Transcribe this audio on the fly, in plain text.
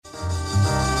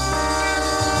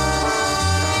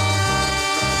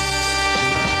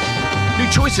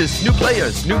choices, new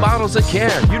players, new models of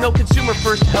care. You know consumer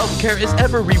first healthcare is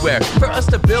everywhere. For us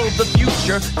to build the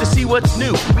future, to see what's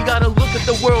new, we gotta look at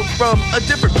the world from a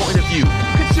different point of view.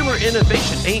 Consumer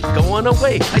innovation ain't going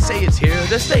away. I say it's here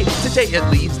to stay. Today it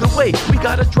leads the way. We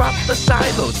gotta drop the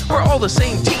silos. We're all the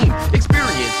same team.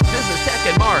 Experience, business, tech,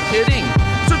 and marketing.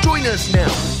 So join us now.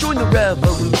 Join the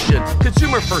revolution.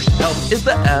 Consumer first health is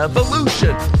the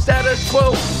evolution. Status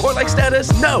quo or like status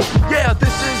no. Yeah, this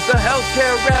is the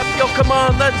healthcare rap. Yo, come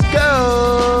on, let's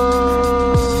go.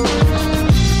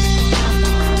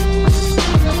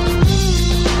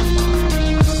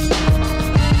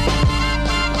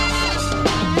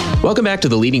 Welcome back to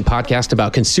the leading podcast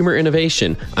about consumer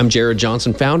innovation. I'm Jared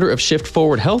Johnson, founder of Shift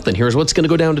Forward Health, and here's what's going to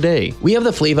go down today. We have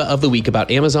the flavor of the week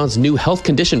about Amazon's new health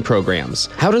condition programs.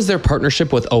 How does their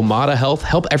partnership with Omada Health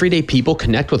help everyday people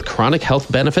connect with chronic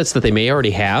health benefits that they may already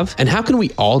have? And how can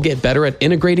we all get better at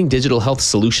integrating digital health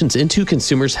solutions into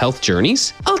consumers' health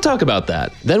journeys? I'll talk about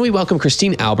that. Then we welcome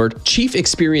Christine Albert, Chief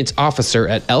Experience Officer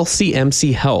at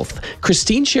LCMC Health.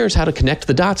 Christine shares how to connect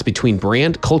the dots between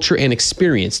brand, culture, and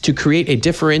experience to create a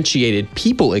differentiated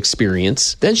people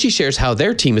experience. Then she shares how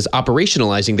their team is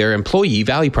operationalizing their employee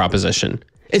value proposition.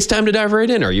 It's time to dive right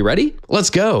in. Are you ready? Let's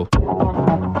go.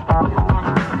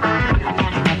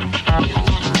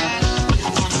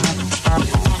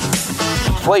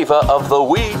 Flavor of the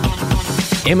week.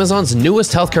 Amazon's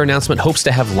newest healthcare announcement hopes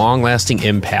to have long-lasting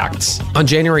impacts. On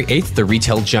January 8th, the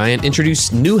retail giant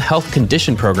introduced new health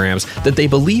condition programs that they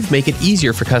believe make it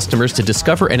easier for customers to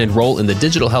discover and enroll in the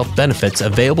digital health benefits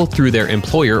available through their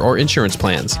employer or insurance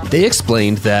plans. They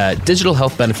explained that digital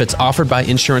health benefits offered by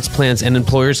insurance plans and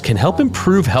employers can help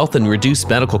improve health and reduce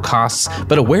medical costs,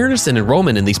 but awareness and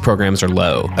enrollment in these programs are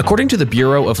low. According to the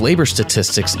Bureau of Labor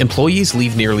Statistics, employees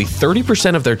leave nearly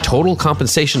 30% of their total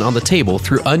compensation on the table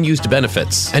through unused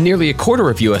benefits. And nearly a quarter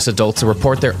of U.S. adults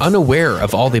report they're unaware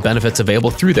of all the benefits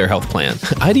available through their health plan.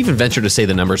 I'd even venture to say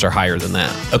the numbers are higher than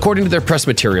that. According to their press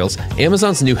materials,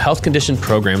 Amazon's new health condition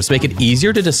programs make it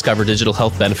easier to discover digital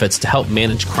health benefits to help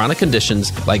manage chronic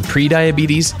conditions like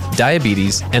prediabetes,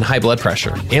 diabetes, and high blood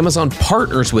pressure. Amazon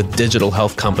partners with digital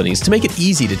health companies to make it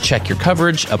easy to check your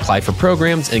coverage, apply for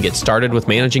programs, and get started with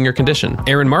managing your condition.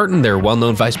 Aaron Martin, their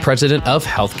well-known vice president of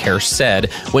healthcare, said,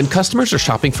 "When customers are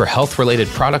shopping for health-related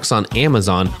products on Amazon,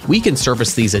 we can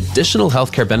service these additional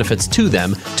healthcare benefits to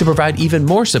them to provide even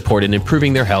more support in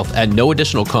improving their health at no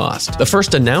additional cost." The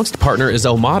first announced partner is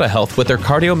Omada Health with their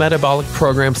cardiometabolic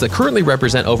programs that currently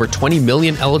represent over 20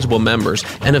 million eligible members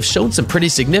and have shown some pretty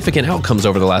significant outcomes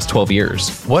over the last 12 years.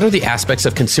 What are the aspects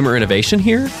of consumer innovation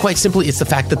here? Quite simply, it's the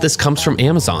fact that this comes from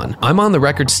Amazon. I'm on the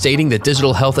record stating that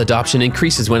digital health adoption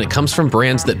increases when it comes from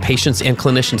brands that patients and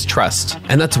clinicians trust.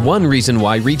 And that's one reason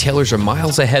why retailers are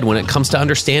miles ahead when it comes to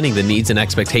understanding the needs and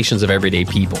expectations of everyday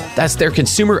people. That's their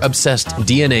consumer-obsessed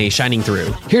DNA shining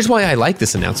through. Here's why I like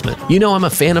this announcement. You know I'm a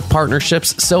fan of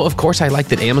partnerships, so of course I like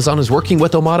that Amazon is working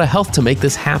with Omada Health to make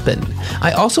this happen.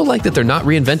 I also like that they're not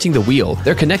reinventing the wheel.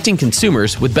 They're connecting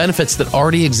consumers with benefits that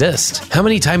already exist. How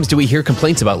many times do we hear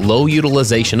complaints about low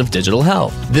utilization of digital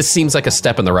health? This seems like a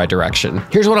step in the right direction.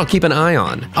 Here's what I'll keep an eye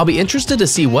on. I'll be interested to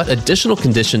see what additional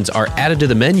conditions are added to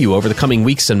the menu over the coming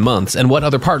weeks and months and what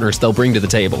other partners they'll bring to the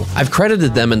table. I've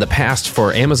credited them in the past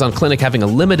for Amazon Clinic having a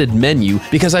limited menu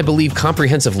because I believe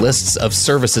comprehensive lists of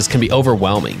services can be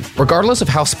overwhelming. Regardless of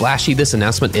how splashy this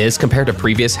announcement is compared to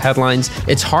previous headlines,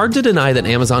 it's hard to deny that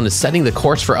Amazon is setting the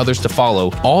course for others to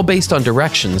follow, all based on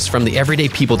directions from the everyday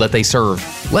people that they serve.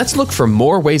 Let's look for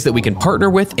more ways that we can partner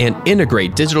with and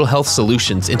integrate digital health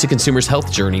solutions into consumers'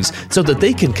 health journeys so that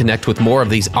they can connect with more of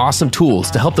these awesome tools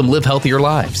to help them live healthier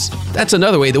lives. That's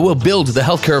another way that we'll build the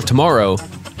healthcare of tomorrow.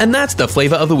 And that's the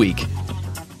flavor of the week.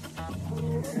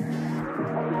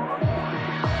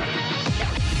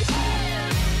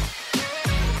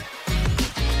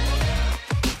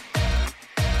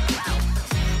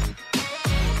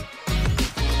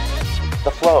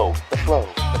 The flow.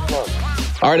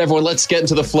 All right, everyone, let's get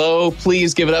into the flow.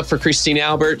 Please give it up for Christine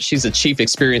Albert. She's the Chief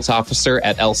Experience Officer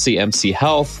at LCMC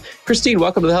Health. Christine,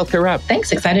 welcome to the Healthcare Wrap.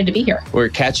 Thanks. Excited to be here. We're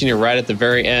catching you right at the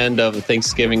very end of the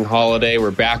Thanksgiving holiday.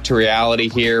 We're back to reality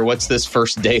here. What's this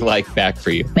first day like back for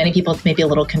you? Many people, maybe a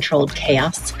little controlled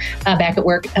chaos back at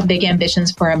work. Big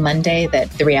ambitions for a Monday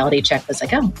that the reality check was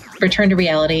like, oh, return to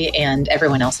reality, and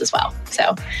everyone else as well.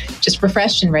 So just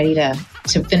refreshed and ready to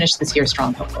finish this year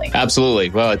strong, hopefully.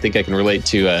 Absolutely. Well, I think I can relate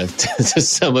to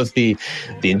some of the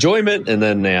enjoyment. And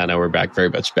then now we're very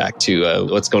much back to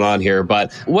what's going on here.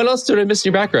 But what else did I miss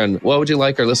in your background? and what would you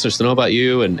like our listeners to know about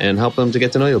you and help them to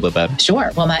get to know you a little bit better?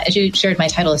 Sure. Well, as you shared, my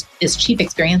title is Chief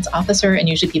Experience Officer. And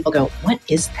usually people go, what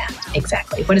is that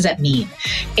exactly? What does that mean?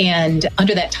 And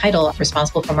under that title, I'm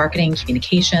responsible for marketing,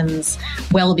 communications,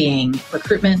 well-being,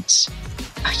 recruitment,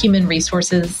 human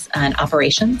resources and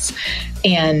operations,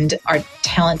 and our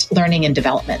talent, learning, and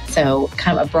development. So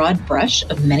kind of a broad brush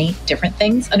of many different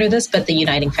things under this, but the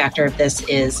uniting factor of this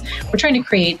is we're trying to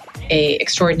create a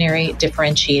extraordinary,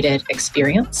 differentiated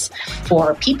experience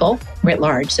for people writ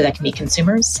large. So that can be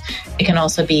consumers. It can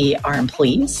also be our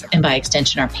employees, and by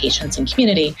extension, our patients and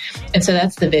community. And so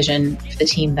that's the vision for the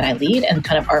team that I lead, and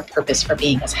kind of our purpose for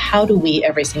being is how do we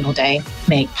every single day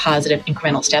make positive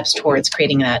incremental steps towards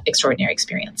creating that extraordinary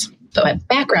experience. So my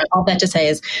background, all that to say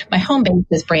is my home base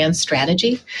is brand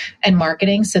strategy and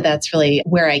marketing. So that's really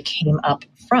where I came up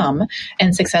from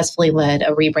and successfully led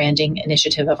a rebranding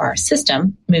initiative of our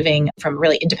system, moving from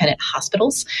really independent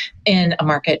hospitals in a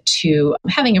market to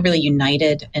having a really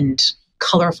united and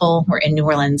colorful, we're in New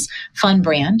Orleans, fun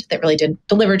brand that really did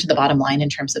deliver to the bottom line in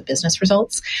terms of business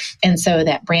results. And so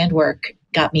that brand work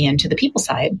got me into the people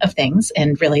side of things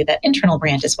and really that internal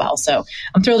brand as well. So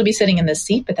I'm thrilled to be sitting in this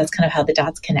seat, but that's kind of how the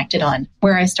dots connected on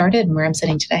where I started and where I'm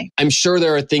sitting today. I'm sure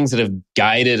there are things that have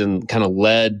guided and kind of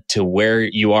led to where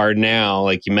you are now.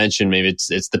 Like you mentioned, maybe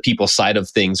it's the people side of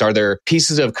things. Are there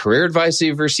pieces of career advice that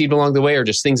you've received along the way, or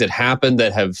just things that happened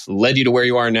that have led you to where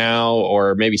you are now,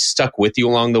 or maybe stuck with you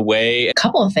along the way? A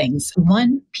couple of things.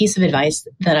 One piece of advice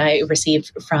that I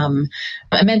received from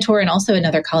a mentor and also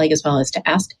another colleague as well is to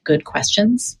ask good questions.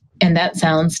 And that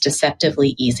sounds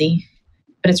deceptively easy,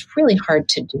 but it's really hard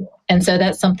to do. And so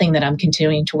that's something that I'm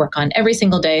continuing to work on every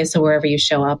single day. So wherever you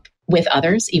show up with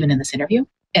others, even in this interview,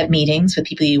 at meetings with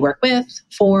people you work with,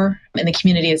 for, in the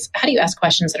community is how do you ask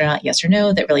questions that are not yes or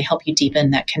no that really help you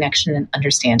deepen that connection and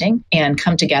understanding and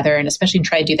come together, and especially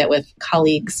try to do that with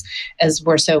colleagues as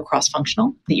we're so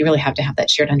cross-functional that you really have to have that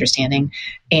shared understanding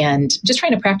and just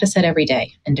trying to practice that every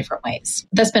day in different ways.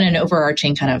 That's been an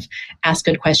overarching kind of ask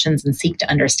good questions and seek to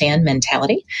understand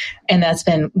mentality. And that's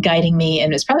been guiding me.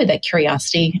 And it's probably that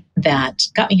curiosity that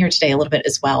got me here today a little bit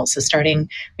as well. So we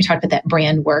talked about that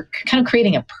brand work, kind of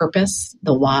creating a purpose,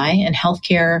 the why. In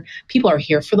healthcare, people are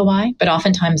here for the why, but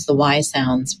oftentimes the why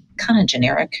sounds kind of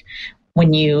generic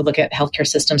when you look at healthcare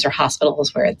systems or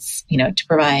hospitals where it's, to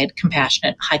provide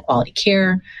compassionate, high quality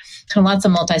care, kind of lots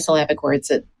of multisyllabic words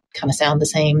that kind of sound the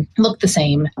same, look the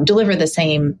same, deliver the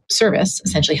same service,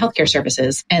 essentially healthcare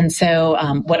services. And so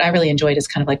what I really enjoyed is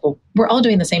kind of like, well, we're all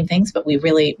doing the same things, but we're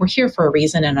here for a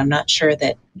reason. And I'm not sure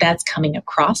that that's coming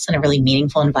across in a really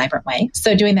meaningful and vibrant way.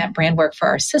 So doing that brand work for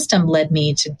our system led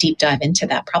me to deep dive into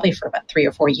that probably for about 3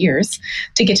 or 4 years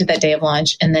to get to that day of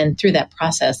launch. And then through that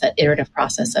process, that iterative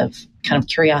process of kind of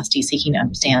curiosity, seeking to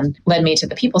understand, led me to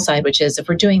the people side, which is if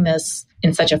we're doing this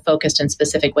in such a focused and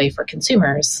specific way for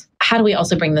consumers, how do we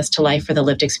also bring this to life for the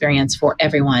lived experience for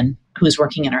everyone who's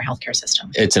working in our healthcare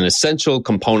system? It's an essential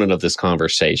component of this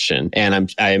conversation.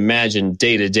 And I imagine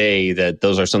day to day that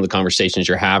those are some of the conversations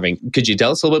you're having. Could you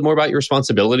tell us a little bit more about your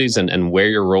responsibilities and where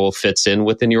your role fits in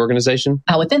within your organization?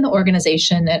 Within the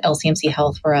organization at LCMC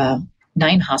Health, we're a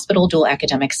 9-hospital dual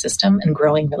academic system and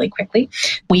growing really quickly.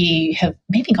 We have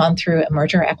maybe gone through a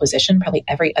merger or acquisition probably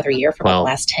every other year for about the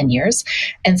last 10 years.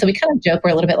 And so we kind of joke we're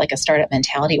a little bit like a startup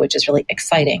mentality, which is really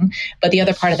exciting. But the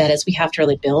other part of that is we have to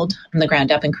really build from the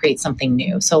ground up and create something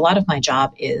new. So a lot of my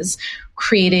job is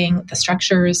creating the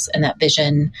structures and that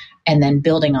vision and then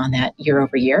building on that year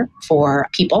over year for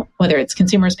people, whether it's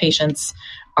consumers, patients,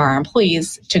 or our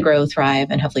employees, to grow,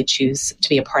 thrive, and hopefully choose to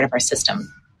be a part of our system.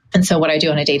 And so what I do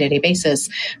on a day-to-day basis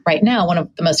right now, one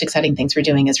of the most exciting things we're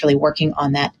doing is really working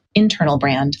on that internal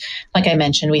brand. Like I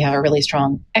mentioned, we have a really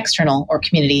strong external or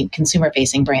community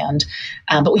consumer-facing brand,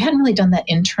 but we hadn't really done that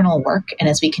internal work. And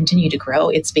as we continue to grow,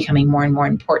 it's becoming more and more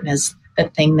important as the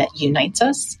thing that unites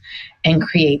us and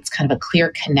creates kind of a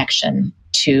clear connection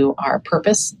to our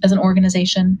purpose as an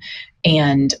organization.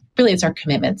 And really, it's our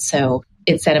commitment. So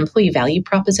it's that employee value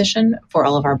proposition for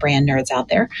all of our brand nerds out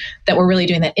there that we're really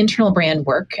doing that internal brand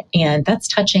work, and that's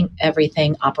touching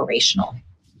everything operational.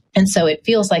 And so it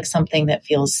feels like something that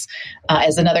feels,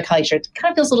 as another colleague shared,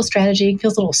 kind of feels a little strategy,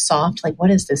 feels a little soft, like what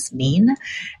does this mean?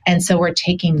 And so we're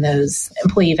taking those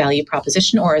employee value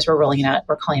proposition, or as we're rolling it out,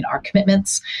 we're calling it our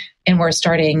commitments, and we're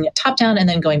starting top down and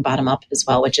then going bottom up as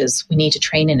well, which is we need to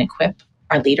train and equip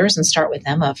our leaders and start with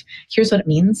them of here's what it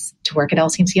means to work at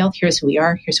LCMC Health. Here's who we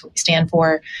are. Here's what we stand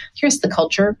for. Here's the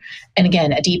culture. And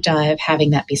again, a deep dive, having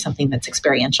that be something that's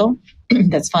experiential,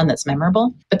 that's fun, that's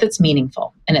memorable, but that's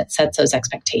meaningful. And it sets those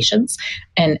expectations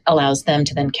and allows them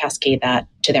to then cascade that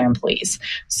to their employees.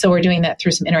 So we're doing that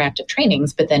through some interactive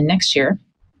trainings. But then next year,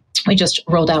 We just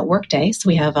rolled out Workday. So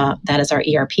we have that as our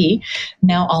ERP.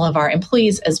 Now all of our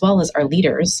employees, as well as our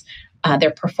leaders,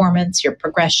 their performance, your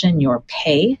progression, your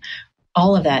pay,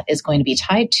 all of that is going to be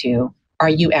tied to, are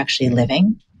you actually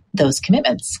living those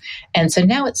commitments? And so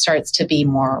now it starts to be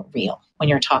more real when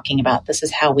you're talking about, this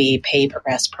is how we pay,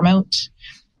 progress, promote.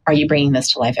 Are you bringing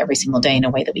this to life every single day in a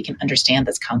way that we can understand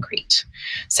that's concrete?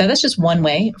 So that's just one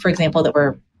way, for example, that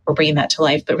we're bringing that to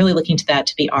life, but really looking to that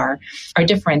to be our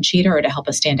differentiator, or to help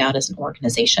us stand out as an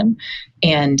organization,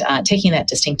 and taking that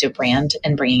distinctive brand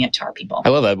and bringing it to our people. I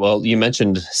love that. Well, you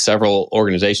mentioned several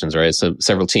organizations, right? So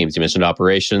several teams. You mentioned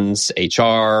operations,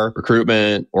 HR,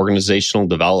 recruitment, organizational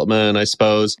development, I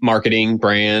suppose, marketing,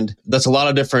 brand. That's a lot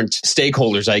of different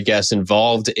stakeholders, I guess,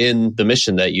 involved in the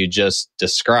mission that you just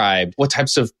described. What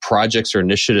types of projects or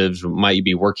initiatives might you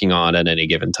be working on at any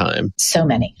given time? So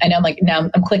many. I know, now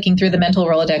I'm clicking through the mental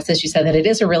Rolodex, as you said, that it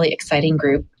is a really exciting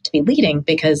group to be leading,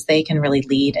 because they can really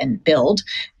lead and build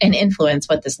and influence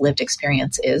what this lived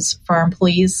experience is for our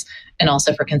employees and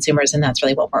also for consumers. And that's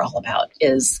really what we're all about,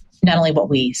 is not only what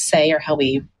we say or how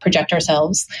we project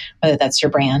ourselves, whether that's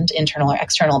your brand, internal or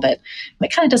external, but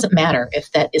it kind of doesn't matter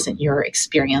if that isn't your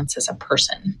experience as a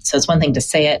person. So it's one thing to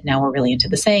say it. Now we're really into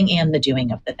the saying and the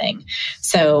doing of the thing.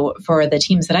 So for the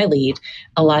teams that I lead,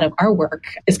 a lot of our work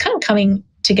is kind of coming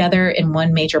together in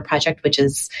one major project, which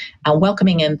is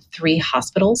welcoming in 3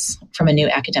 hospitals from a new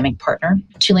academic partner.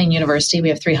 Tulane University, we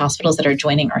have 3 hospitals that are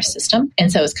joining our system.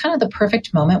 And so it's kind of the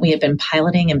perfect moment. We have been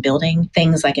piloting and building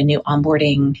things like a new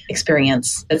onboarding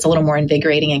experience that's a little more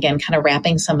invigorating, again, kind of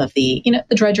wrapping some of the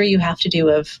drudgery you have to do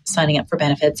of signing up for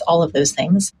benefits, all of those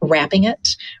things, wrapping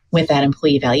it with that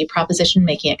employee value proposition,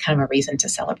 making it kind of a reason to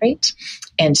celebrate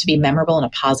and to be memorable in a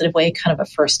positive way, kind of a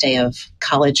first day of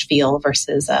college feel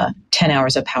versus 10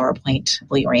 hours of PowerPoint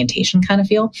orientation kind of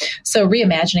feel. So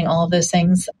reimagining all of those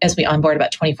things as we onboard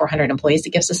about 2,400 employees,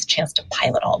 it gives us a chance to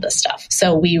pilot all this stuff.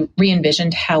 So we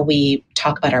re-envisioned how we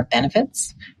talk about our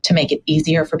benefits to make it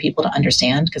easier for people to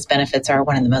understand, because benefits are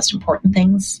one of the most important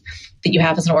things that you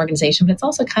have as an organization, but it's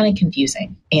also kind of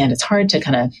confusing and it's hard to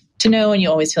know. And you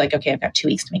always feel like, okay, I've got 2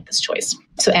 weeks to make this choice.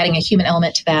 So adding a human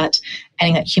element to that,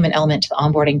 adding that human element to the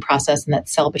onboarding process and that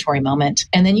celebratory moment,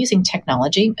 and then using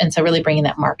technology. And so really bringing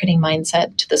that marketing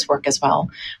mindset to this work as well,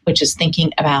 which is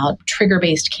thinking about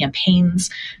trigger-based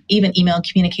campaigns, even email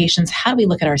communications. How do we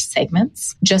look at our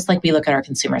segments, just like we look at our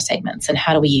consumer segments? And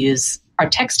how do we use our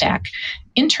tech stack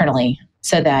internally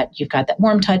so that you've got that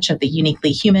warm touch of the uniquely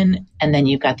human, and then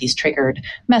you've got these triggered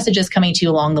messages coming to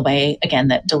you along the way, again,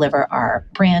 that deliver our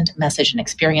brand, message, and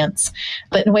experience,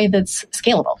 but in a way that's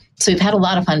scalable. So we've had a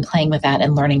lot of fun playing with that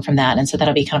and learning from that. And so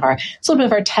that'll be kind of it's a little bit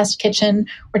of our test kitchen.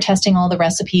 We're testing all the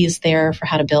recipes there for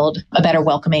how to build a better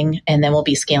welcoming, and then we'll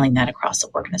be scaling that across the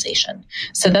organization.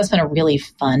 So that's been a really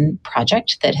fun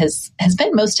project that has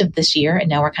been most of this year. And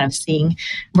now we're kind of seeing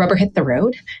rubber hit the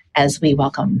road as we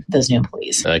welcome those new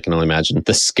employees. I can only imagine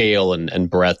the scale and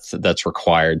breadth that's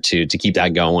required to keep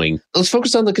that going. Let's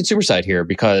focus on the consumer side here,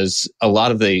 because a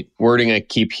lot of the wording I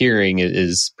keep hearing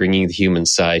is bringing the human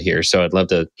side here. So I'd love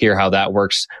to hear how that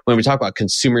works when we talk about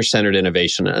consumer-centered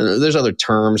innovation. There's other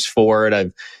terms for it.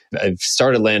 I've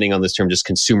started landing on this term, just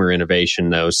consumer innovation,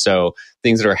 though. So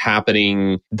things that are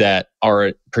happening that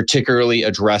are particularly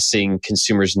addressing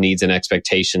consumers' needs and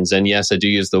expectations. And yes, I do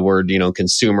use the word,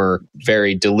 consumer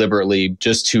very deliberately,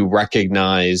 just to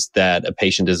recognize that a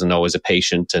patient isn't always a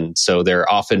patient. And so they're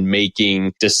often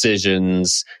making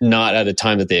decisions not at a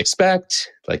time that they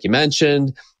expect, like you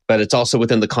mentioned, but it's also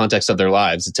within the context of their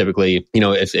lives. Typically,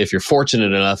 if you're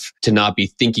fortunate enough to not be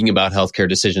thinking about healthcare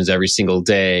decisions every single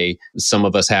day, some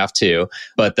of us have to,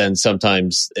 but then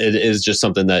sometimes it is just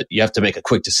something that you have to make a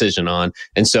quick decision on.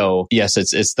 And so, yes,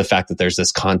 it's the fact that there's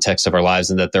this context of our lives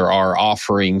and that there are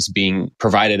offerings being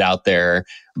provided out there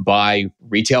by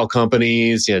retail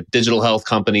companies, digital health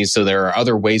companies. So there are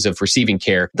other ways of receiving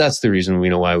care. That's the reason we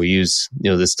know why we use,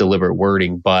 this deliberate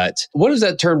wording. But what is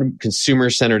that term,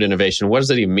 consumer-centered innovation? What does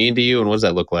that even mean to you? And what does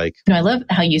that look like? I love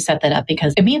how you set that up,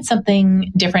 because it means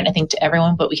something different, I think, to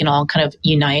everyone, but we can all kind of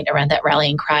unite around that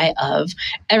rallying cry of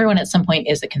everyone at some point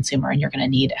is a consumer and you're going to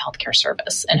need a healthcare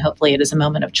service. And hopefully it is a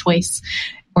moment of choice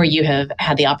where you have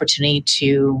had the opportunity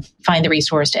to find the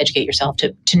resource to educate yourself,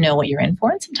 to know what you're in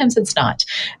for. And sometimes it's not.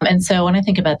 And so when I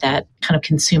think about that kind of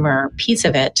consumer piece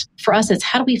of it, for us, it's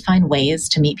how do we find ways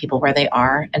to meet people where they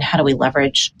are, and how do we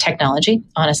leverage technology,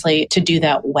 honestly, to do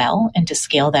that well and to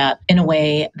scale that in a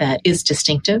way that is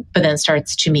distinctive, but then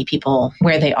starts to meet people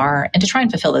where they are and to try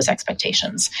and fulfill those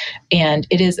expectations. And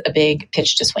it is a big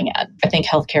pitch to swing at. I think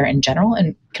healthcare in general,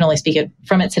 and can only speak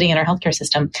from it sitting in our healthcare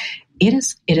system, it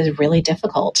is really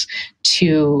difficult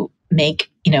to make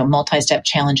multi-step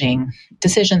challenging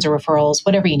decisions or referrals,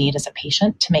 whatever you need as a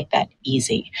patient to make that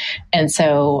easy. And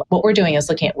so what we're doing is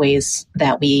looking at ways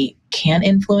that we can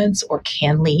influence or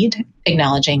can lead,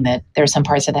 acknowledging that there are some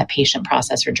parts of that patient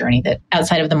process or journey that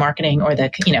outside of the marketing or the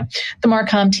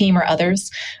Marcom team or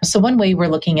others. So one way we're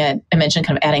looking at, I mentioned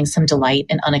kind of adding some delight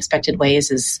in unexpected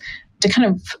ways, is to kind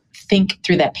of think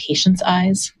through that patient's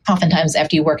eyes. Oftentimes,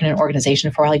 after you work in an organization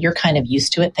for a while, you're kind of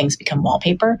used to it. Things become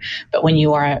wallpaper. But when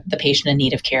you are the patient in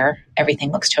need of care,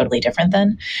 everything looks totally different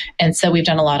then. And so we've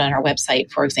done a lot on our website,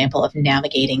 for example, of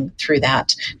navigating through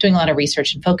that, doing a lot of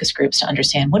research and focus groups to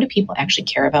understand, what do people actually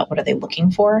care about? What are they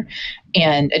looking for?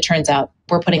 And it turns out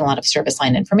we're putting a lot of service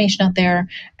line information out there,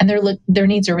 and their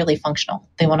needs are really functional.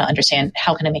 They want to understand,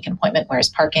 how can I make an appointment? Where's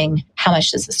parking? How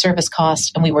much does the service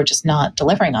cost? And we were just not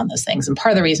delivering on those things. And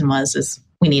part of the reason is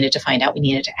we needed to find out, we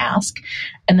needed to ask.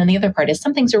 And then the other part is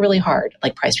some things are really hard,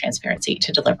 like price transparency,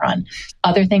 to deliver on.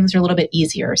 Other things are a little bit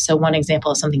easier. So one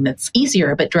example of something that's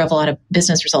easier but drove a lot of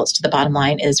business results to the bottom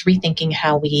line is rethinking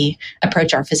how we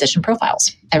approach our physician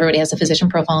profiles. Everybody has a physician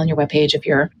profile on your webpage if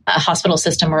you're a hospital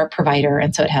system or a provider.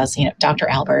 And so it has, Dr.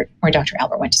 Albert, where Dr.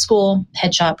 Albert went to school,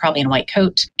 headshot, probably in a white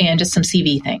coat, and just some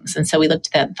CV things. And so we looked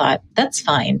at that and thought, that's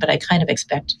fine, but I kind of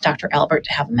expect Dr. Albert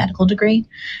to have a medical degree.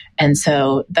 And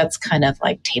so that's kind of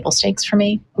like table stakes for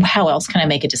me. How else can I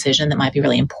make a decision that might be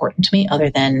really important to me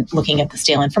other than looking at the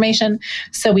stale information?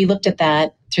 So we looked at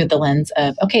that through the lens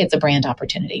of, okay, it's a brand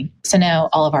opportunity. So now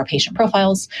all of our patient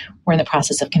profiles, we're in the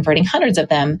process of converting hundreds of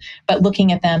them, but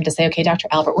looking at them to say, okay, Dr.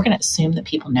 Albert, we're going to assume that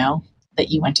people know that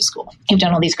you went to school. You've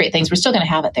done all these great things. We're still going to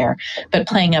have it there, but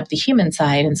playing up the human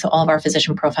side. And so all of our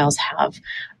physician profiles have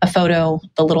a photo,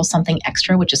 the little something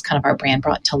extra, which is kind of our brand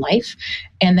brought to life.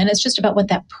 And then it's just about what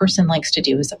that person likes to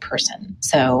do as a person.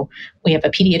 So we have a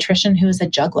pediatrician who is a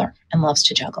juggler and loves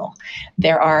to juggle.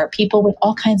 There are people with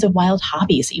all kinds of wild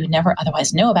hobbies that you would never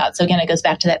otherwise know about. So again, it goes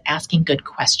back to that asking good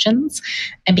questions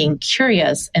and being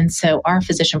curious. And so our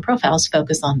physician profiles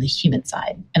focus on the human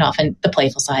side and often the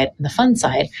playful side and the fun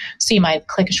side. So you might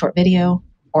click a short video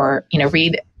or,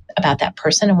 read about that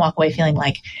person and walk away feeling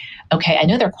like, okay, I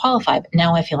know they're qualified, but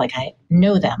now I feel like I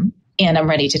know them and I'm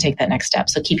ready to take that next step.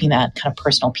 So keeping that kind of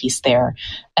personal piece there.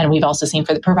 And we've also seen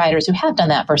for the providers who have done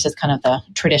that versus kind of the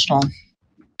traditional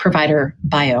provider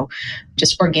bio,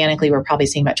 just organically, we're probably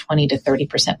seeing about 20 to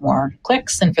 30% more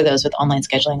clicks. And for those with online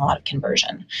scheduling, a lot of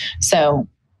conversion. So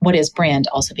what is brand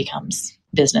also becomes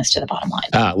business to the bottom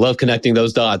line. Love connecting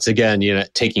those dots. Again,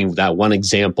 taking that one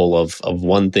example of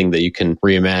one thing that you can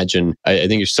reimagine. I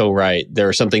think you're so right. There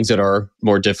are some things that are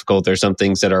more difficult. There's some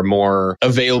things that are more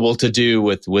available to do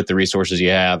with the resources you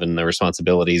have and the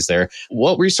responsibilities there.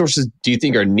 What resources do you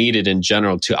think are needed in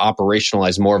general to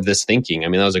operationalize more of this thinking? I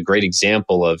mean, that was a great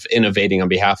example of innovating on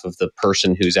behalf of the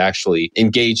person who's actually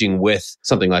engaging with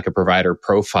something like a provider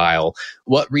profile.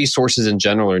 What resources in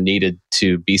general are needed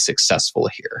to be successful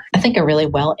here? I think a really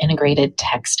well integrated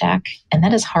tech stack, and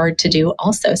that is hard to do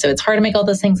also. So it's hard to make all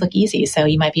those things look easy. So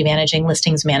you might be managing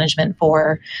listings management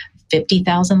for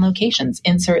 50,000 locations,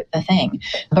 insert the thing.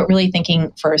 But really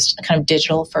thinking first, kind of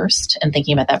digital first, and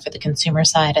thinking about that for the consumer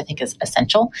side, I think is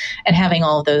essential. And having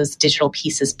all of those digital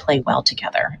pieces play well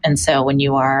together. And so when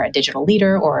you are a digital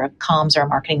leader or a comms or a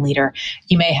marketing leader,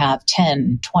 you may have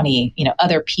 10, 20,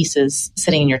 other pieces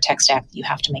sitting in your tech stack that you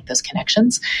have to make those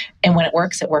connections. And when it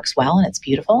works well and it's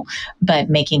beautiful. But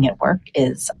making it work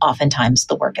is oftentimes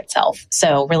the work itself.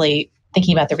 So really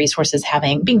thinking about the resources,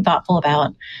 being thoughtful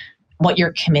about what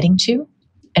you're committing to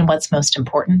and what's most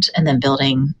important, and then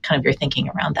building kind of your thinking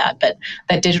around that. But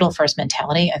that digital first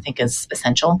mentality, I think, is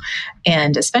essential.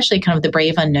 And especially kind of the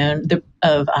brave unknown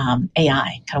of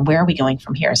AI, kind of where are we going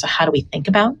from here? So how do we think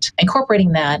about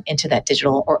incorporating that into that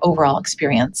digital or overall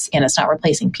experience? And it's not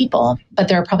replacing people, but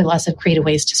there are probably lots of creative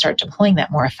ways to start deploying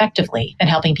that more effectively and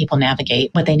helping people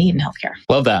navigate what they need in healthcare.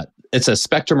 Love that. It's a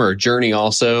spectrum or a journey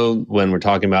also when we're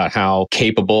talking about how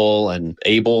capable and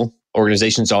able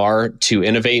organizations are to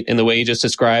innovate in the way you just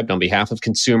described on behalf of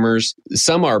consumers.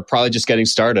 Some are probably just getting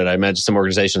started. I imagine some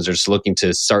organizations are just looking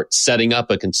to start setting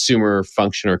up a consumer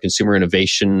function or consumer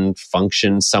innovation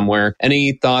function somewhere.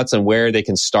 Any thoughts on where they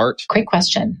can start? Great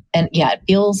question. And yeah, it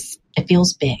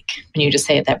feels big when you just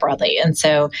say it that broadly. And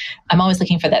so I'm always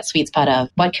looking for that sweet spot of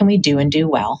what can we do and do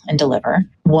well and deliver?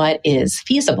 What is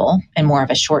feasible and more of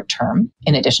a short term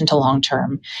in addition to long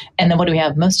term? And then what do we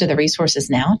have most of the resources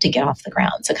now to get off the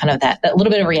ground? So kind of that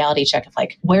little bit of reality check of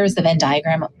like, where is the Venn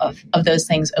diagram of those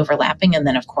things overlapping? And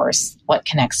then of course, what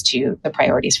connects to the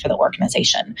priorities for the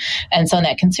organization? And so on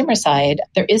that consumer side,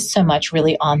 there is so much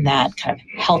really on that kind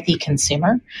of healthy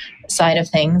consumer side of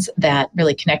things that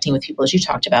really connecting with people, as you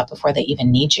talked about, before they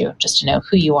even need you, just to know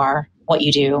who you are, what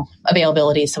you do,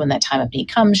 availability. So when that time of need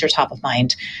comes, you're top of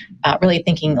mind, really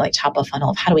thinking like top of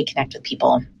funnel of how do we connect with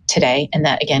people today. And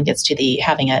that again gets to the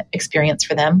having an experience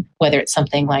for them, whether it's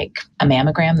something like a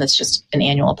mammogram that's just an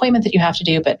annual appointment that you have to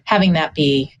do, but having that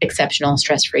be exceptional,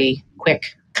 stress-free,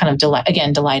 quick, kind of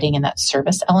delighting in that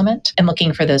service element and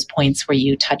looking for those points where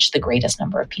you touch the greatest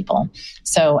number of people.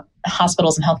 So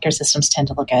hospitals and healthcare systems tend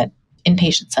to look at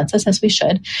inpatient census, as we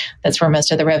should. That's where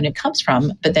most of the revenue comes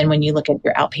from. But then when you look at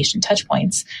your outpatient touch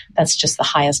points, that's just the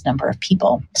highest number of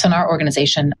people. So in our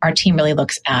organization, our team really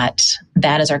looks at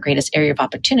that as our greatest area of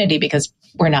opportunity because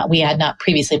we had not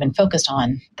previously been focused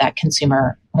on that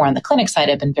consumer. More on the clinic side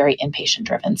have been very inpatient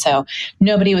driven. So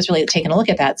nobody was really taking a look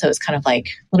at that. So it's kind of like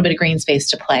a little bit of green space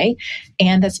to play.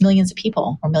 And that's millions of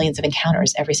people or millions of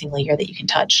encounters every single year that you can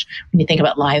touch when you think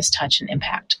about lives, touch, and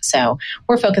impact. So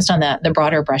we're focused on the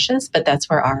broader brushes, but that's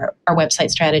where our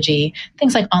website strategy,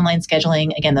 things like online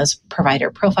scheduling, again, those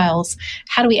provider profiles,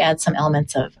 how do we add some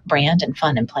elements of brand and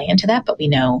fun and play into that? But we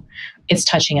know it's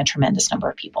touching a tremendous number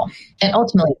of people and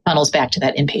ultimately funnels back to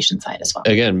that inpatient side as well.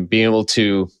 Again, being able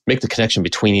to make the connection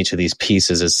between each of these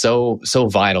pieces is so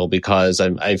vital because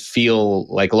I feel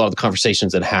like a lot of the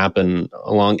conversations that happen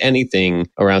along anything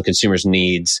around consumers'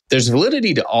 needs, there's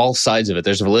validity to all sides of it.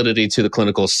 There's validity to the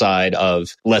clinical side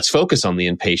of let's focus on the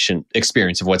inpatient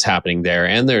experience of what's happening there.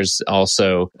 And there's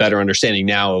also better understanding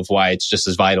now of why it's just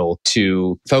as vital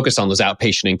to focus on those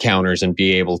outpatient encounters and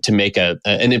be able to make an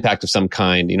impact of some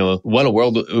kind. What a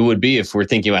world it would be if we're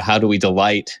thinking about how do we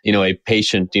delight, a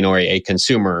patient, or a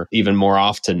consumer even more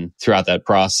often throughout that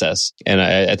process. And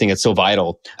I think it's so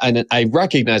vital. And I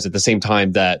recognize at the same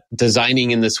time that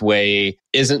designing in this way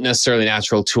isn't necessarily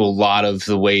natural to a lot of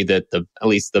the way that at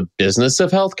least the business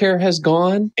of healthcare has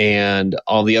gone and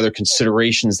all the other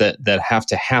considerations that have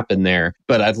to happen there.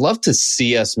 But I'd love to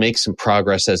see us make some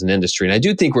progress as an industry. And I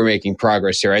do think we're making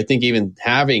progress here. I think even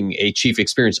having a chief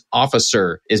experience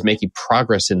officer is making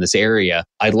progress in this area.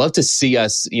 I'd love to see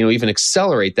us, even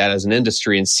accelerate that as an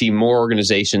industry and see more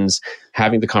organizations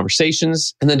having the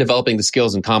conversations and then developing the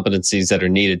skills and competencies that are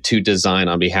needed to design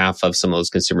on behalf of some of those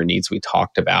consumer needs we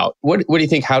talked about. What do you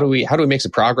think? How do we make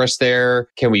some progress there?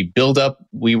 Can we build up?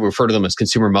 We refer to them as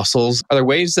consumer muscles. Are there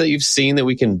ways that you've seen that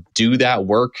we can do that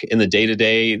work in the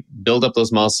day-to-day, build up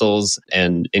those muscles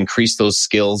and increase those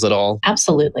skills at all?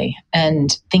 Absolutely.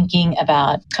 And thinking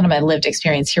about kind of my lived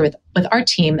experience here with our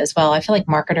team as well, I feel like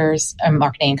marketers and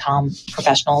marketing and comm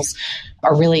professionals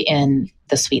are really in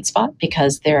the sweet spot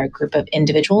because they're a group of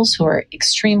individuals who are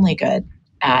extremely good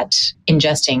at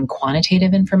ingesting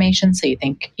quantitative information. So you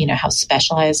think, how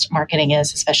specialized marketing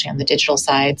is, especially on the digital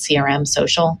side, CRM,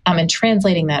 social, and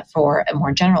translating that for a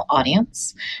more general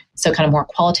audience. So kind of more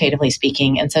qualitatively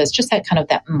speaking. And so it's just that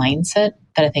mindset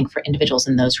that I think for individuals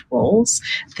in those roles,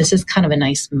 this is kind of a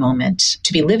nice moment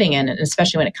to be living in, and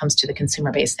especially when it comes to the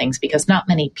consumer-based things, because not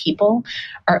many people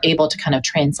are able to kind of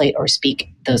translate or speak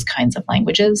those kinds of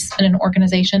languages in an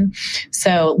organization.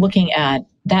 So looking at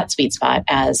that sweet spot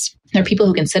as there are people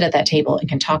who can sit at that table and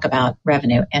can talk about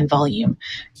revenue and volume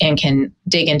and can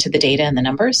dig into the data and the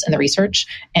numbers and the research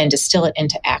and distill it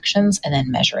into actions and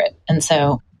then measure it. And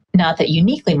so not that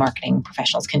uniquely marketing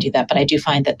professionals can do that, but I do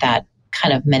find that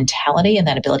kind of mentality and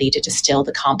that ability to distill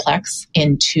the complex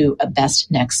into a best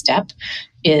next step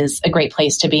is a great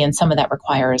place to be. And some of that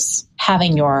requires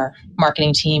having your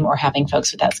marketing team or having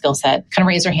folks with that skill set kind of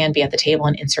raise their hand, be at the table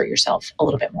and insert yourself a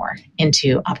little bit more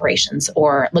into operations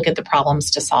or look at the problems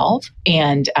to solve.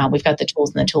 And we've got the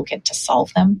tools in the toolkit to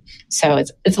solve them. So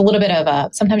it's a little bit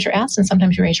of sometimes you're asked and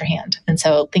sometimes you raise your hand. And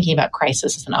so thinking about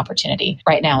crisis is an opportunity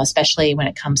right now, especially when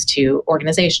it comes to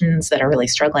organizations that are really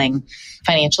struggling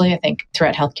financially. I think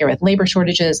throughout healthcare with labor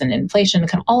shortages and inflation,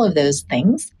 kind of all of those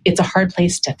things, it's a hard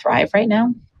place to thrive right now.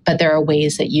 But there are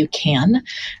ways that you can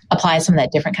apply some of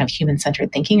that different kind of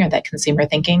human-centered thinking or that consumer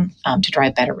thinking to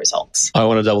drive better results. I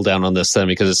want to double down on this then,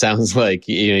 because it sounds like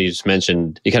you just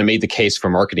mentioned, you kind of made the case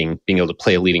for marketing being able to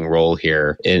play a leading role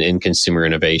here in consumer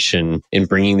innovation, in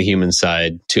bringing the human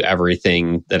side to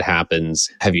everything that happens.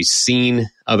 Have you seen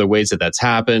other ways that that's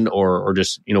happened, or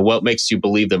just, what makes you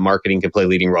believe that marketing can play a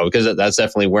leading role? Because that's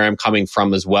definitely where I'm coming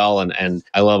from as well. And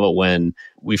I love it when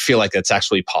we feel like that's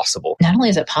actually possible. Not only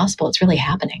is it possible, it's really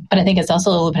happening. But I think it's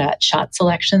also a little bit about shot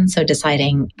selection. So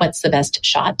deciding what's the best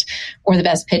shot or the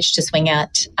best pitch to swing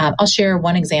at. I'll share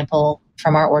one example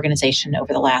from our organization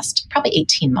over the last probably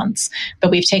 18 months.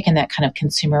 But we've taken that kind of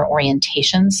consumer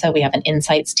orientation. So we have an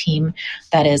insights team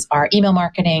that is our email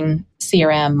marketing,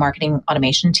 CRM, marketing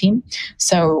automation team.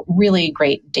 So really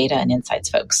great data and insights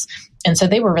folks. And so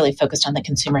they were really focused on the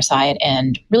consumer side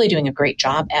and really doing a great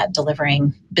job at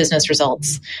delivering business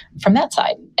results from that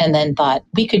side. And then thought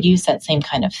we could use that same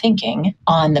kind of thinking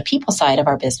on the people side of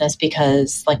our business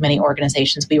because, like many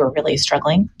organizations, we were really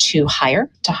struggling to hire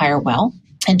well,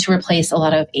 and to replace a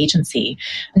lot of agency,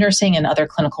 nursing, and other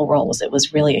clinical roles. It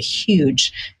was really a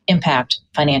huge impact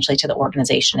financially to the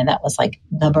organization. And that was like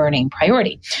the burning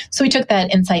priority. So we took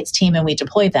that insights team and we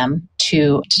deployed them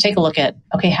to take a look at,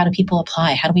 okay, how do people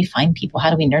apply? How do we find people? How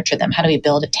do we nurture them? How do we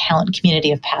build a talent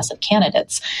community of passive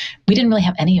candidates? We didn't really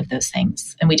have any of those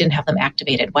things, and we didn't have them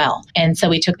activated well. And so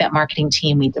we took that marketing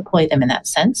team, we deployed them in that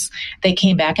sense. They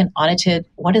came back and audited,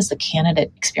 what does the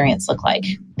candidate experience look like?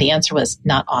 The answer was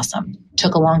not awesome.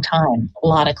 Took a long time, a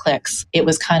lot of clicks. It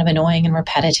was kind of annoying and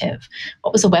repetitive.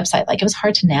 What was the website like? It was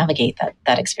hard to navigate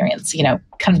that experience.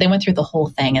 They went through the whole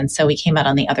thing. And so we came out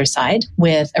on the other side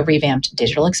with a revamped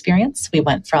digital experience. We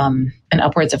went from an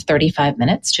upwards of 35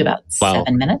 minutes to about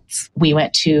 7 minutes. We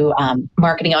went to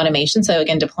marketing automation. So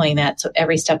again, deploying that. So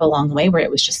every step along the way where it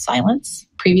was just silence.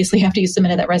 Previously, after you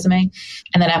submitted that resume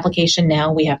and that application,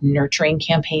 now we have nurturing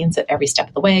campaigns at every step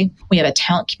of the way. We have a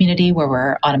talent community where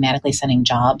we're automatically sending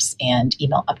jobs and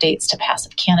email updates to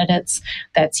passive candidates.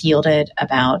 That's yielded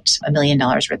about $1 million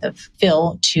worth of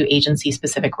fill to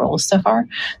agency-specific roles so far.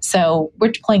 So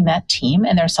we're deploying that team,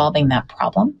 and they're solving that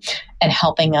problem and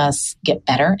helping us get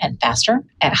better and faster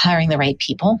at hiring the right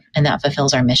people. And that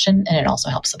fulfills our mission, and it also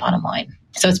helps the bottom line.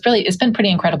 So it's been pretty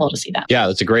incredible to see that. Yeah,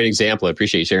 that's a great example. I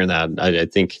appreciate you sharing that. I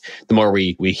think the more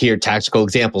we hear tactical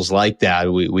examples like that,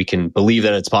 we can believe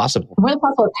that it's possible. The more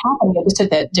possible it's happening, it just took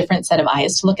that different set of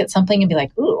eyes to look at something and be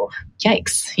like, ooh,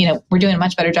 yikes. We're doing a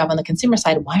much better job on the consumer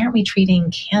side. Why aren't we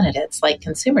treating candidates like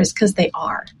consumers? Because they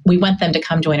are. We want them to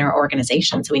come join our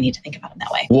organization, so we need to think about them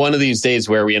that way. One of these days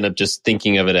where we end up just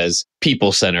thinking of it as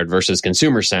people-centered versus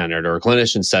consumer-centered or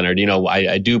clinician-centered,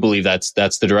 I do believe that's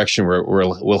the direction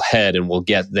we'll head, and we'll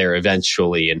get there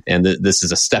eventually. And this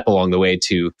is a step along the way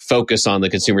to focus on the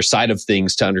consumer side of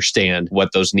things to understand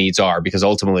what those needs are. Because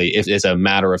ultimately, if it's a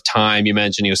matter of time, you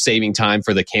mentioned, saving time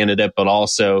for the candidate, but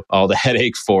also all the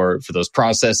headache for those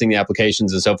processing the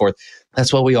applications and so forth.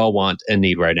 That's what we all want and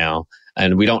need right now.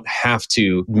 And we don't have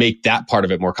to make that part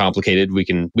of it more complicated. We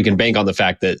can bank on the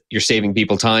fact that you're saving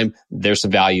people time. There's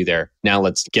some value there. Now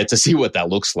let's get to see what that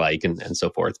looks like and so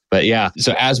forth. But yeah,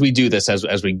 so as we do this,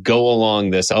 as we go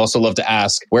along this, I also love to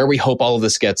ask where we hope all of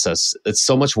this gets us. It's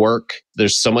so much work.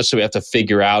 There's so much that we have to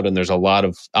figure out, and there's a lot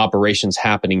of operations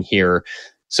happening here.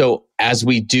 So as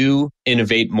we do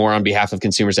innovate more on behalf of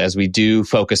consumers, as we do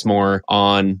focus more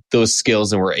on those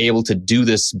skills and we're able to do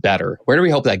this better, where do we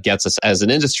hope that gets us as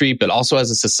an industry, but also as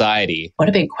a society? What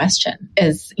a big question.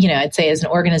 I'd say as an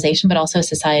organization, but also a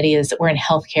society, is that we're in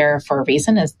healthcare for a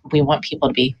reason, is we want people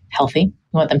to be healthy.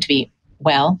 We want them to be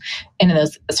well. And in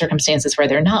those circumstances where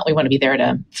they're not, we want to be there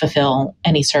to fulfill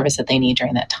any service that they need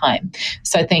during that time.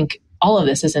 So I think all of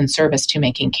this is in service to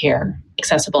making care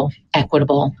accessible,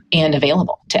 equitable, and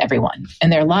available to everyone.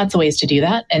 And there are lots of ways to do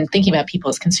that. And thinking about people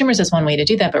as consumers is one way to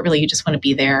do that, but really you just want to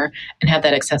be there and have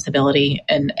that accessibility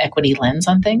and equity lens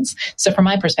on things. So from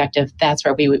my perspective, that's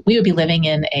where we would be living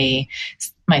in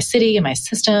my city and my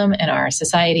system and our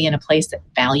society in a place that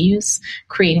values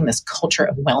creating this culture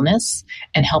of wellness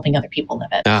and helping other people live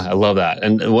it. I love that.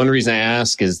 And one reason I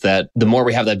ask is that the more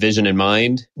we have that vision in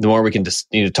mind, the more we can just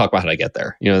talk about how to get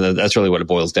there. That's really what it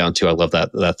boils down to. I love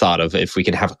that thought of if we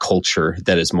can have a culture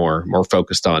that is more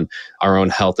focused on our own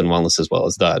health and wellness as well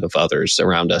as that of others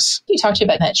around us. You talked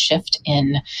about that shift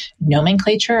in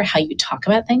nomenclature, how you talk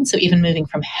about things. So even moving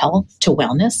from health to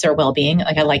wellness or well-being,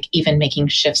 I like even making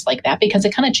shifts like that, because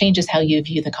it kind of changes how you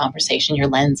view the conversation. Your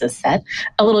lens is set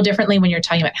a little differently when you're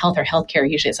talking about health or healthcare.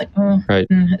 Usually it's like,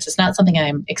 this is not something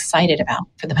I'm excited about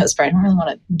for the most part. I don't really want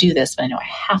to do this, but I know I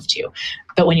have to.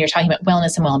 But when you're talking about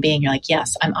wellness and well-being, you're like,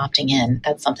 yes, I'm opting in.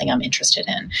 That's something I'm interested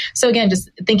in. So again, just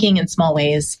thinking in small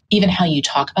ways, even how you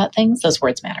talk about things, those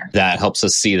words matter. That helps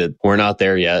us see that we're not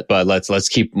there yet, but let's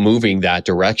keep moving that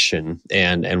direction,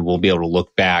 and we'll be able to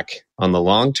look back on the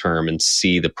long term and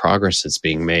see the progress that's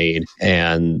being made,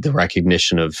 and the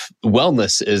recognition of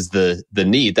wellness is the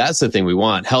need. That's the thing we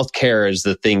want. Healthcare is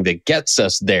the thing that gets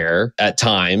us there at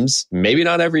times, maybe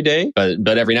not every day,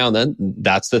 but every now and then.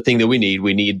 That's the thing that we need.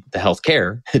 We need the healthcare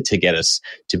to get us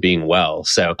to being well.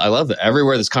 So I love that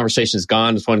everywhere this conversation has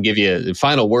gone. Just want to give you a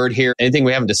final word here. Anything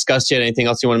we haven't discussed yet? Anything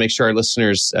else you want to make sure our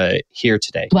listeners hear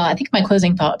today? Well, I think my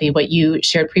closing thought would be what you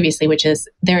shared previously, which is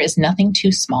there is nothing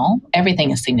too small. Everything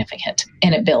is significant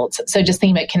and it builds. So just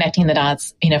thinking about connecting the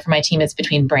dots, for my team, it's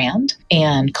between brand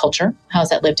and culture. How's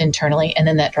that lived internally? And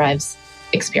then that drives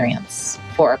experience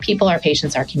for our people, our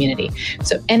patients, our community.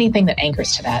 So anything that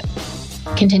anchors to that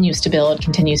continues to build,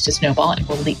 continues to snowball, and it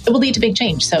will lead to big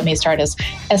change. So it may start as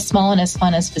small and as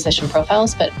fun as physician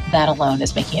profiles, but that alone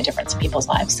is making a difference in people's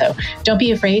lives. So don't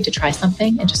be afraid to try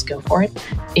something and just go for it,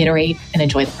 iterate, and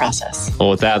enjoy the process. Well,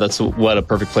 with that, that's what a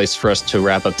perfect place for us to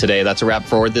wrap up today. That's a wrap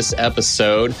for this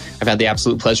episode. I've had the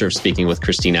absolute pleasure of speaking with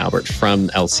Christine Albert from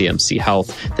LCMC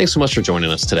Health. Thanks so much for joining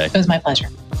us today. It was my pleasure.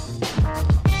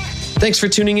 Thanks for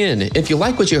tuning in. If you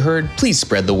like what you heard, please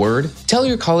spread the word. Tell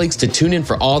your colleagues to tune in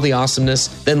for all the awesomeness,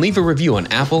 then leave a review on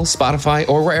Apple, Spotify,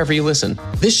 or wherever you listen.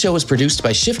 This show is produced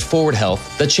by Shift Forward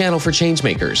Health, the channel for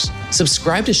changemakers.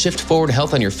 Subscribe to Shift Forward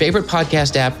Health on your favorite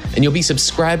podcast app, and you'll be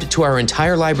subscribed to our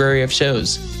entire library of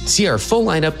shows. See our full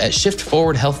lineup at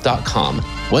shiftforwardhealth.com.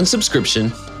 One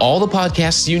subscription, all the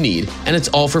podcasts you need, and it's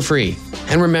all for free.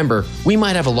 And remember, we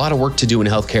might have a lot of work to do in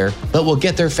healthcare, but we'll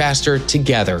get there faster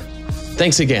together.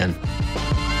 Thanks again.